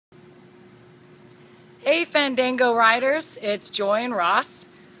Hey Fandango riders, it's Joy and Ross.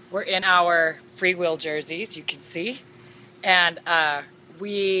 We're in our Freewheel jerseys, you can see. And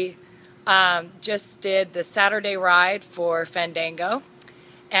we just did the Saturday ride for Fandango.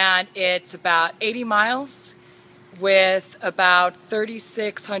 And it's about 80 miles with about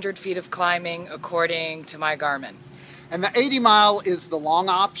 3,600 feet of climbing according to my Garmin. And the 80 mile is the long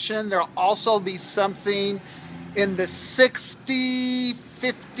option. There'll also be something in the 60,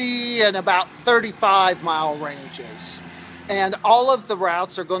 50, and about 35 mile ranges. And all of the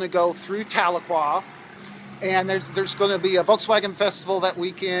routes are going to go through Tahlequah. And there's going to be a Volkswagen Festival that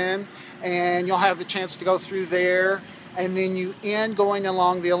weekend, and you'll have the chance to go through there. And then you end going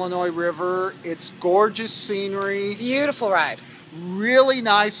along the Illinois River. It's gorgeous scenery. Beautiful ride. Really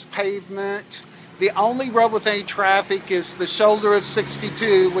nice pavement. The only road with any traffic is the shoulder of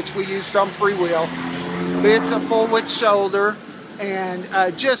 62, which we used on Freewheel. But it's a full width shoulder and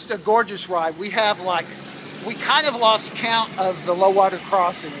just a gorgeous ride. We kind of lost count of the low water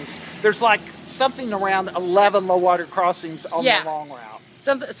crossings. There's like something around 11 low water crossings on the long route.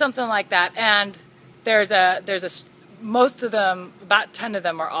 Something like that. And most of them, about 10 of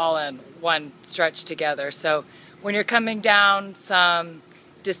them are all in one stretch together. So when you're coming down some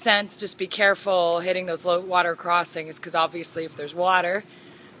descents, just be careful hitting those low water crossings, because obviously if there's water,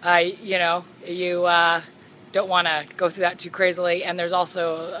 you don't want to go through that too crazily. And there's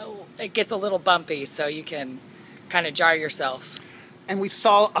also, it gets a little bumpy, so you can kind of jar yourself. And we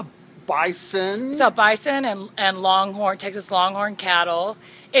saw a bison. We saw bison and longhorn, Texas longhorn cattle.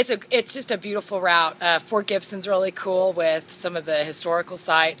 It's just a beautiful route. Fort Gibson's really cool with some of the historical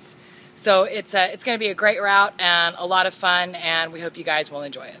sites. So it's going to be a great route and a lot of fun, and we hope you guys will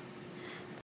enjoy it.